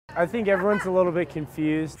I think everyone's a little bit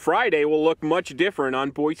confused. Friday will look much different on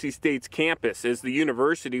Boise State's campus as the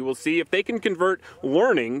university will see if they can convert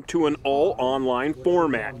learning to an all-online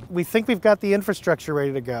format. We think we've got the infrastructure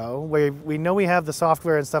ready to go. We know we have the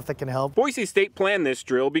software and stuff that can help. Boise State planned this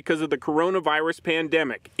drill because of the coronavirus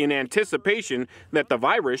pandemic in anticipation that the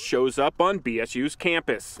virus shows up on BSU's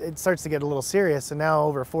campus. It starts to get a little serious, and now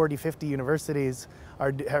over 40, 50 universities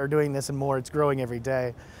are doing this and more. It's growing every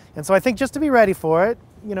day. And so I think just to be ready for it,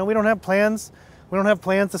 you know, we don't have plans. We don't have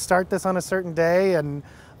plans to start this on a certain day, and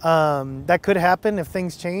that could happen if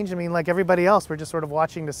things change. I mean, like everybody else, we're just sort of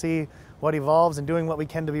watching to see what evolves and doing what we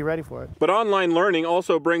can to be ready for it. But online learning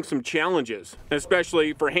also brings some challenges,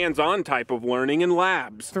 especially for hands-on type of learning in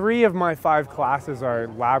labs. 3 of my 5 classes are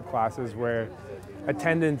lab classes where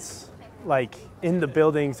attendance in the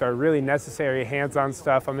buildings are really necessary, hands-on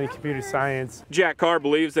stuff. I'm in computer science. Jack Carr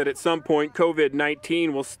believes that at some point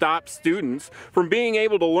COVID-19 will stop students from being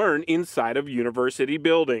able to learn inside of university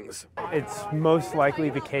buildings. It's most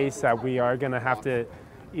likely the case that we are going to have to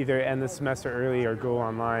either end the semester early or go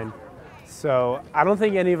online. So I don't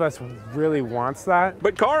think any of us really wants that.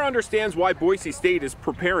 But Carr understands why Boise State is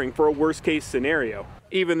preparing for a worst-case scenario,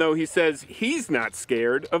 even though he says he's not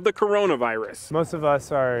scared of the coronavirus. Most of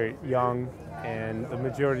us are young and the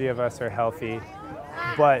majority of us are healthy,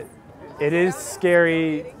 but it is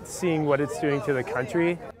scary seeing what it's doing to the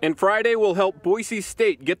country. And Friday will help Boise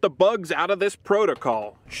State get the bugs out of this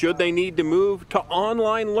protocol, should they need to move to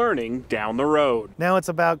online learning down the road. Now it's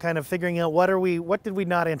about kind of figuring out what did we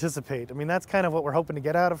not anticipate? I mean, that's kind of what we're hoping to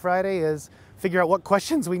get out of Friday, is figure out what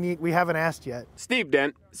questions we haven't asked yet. Steve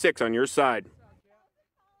Dent, 6 on your side.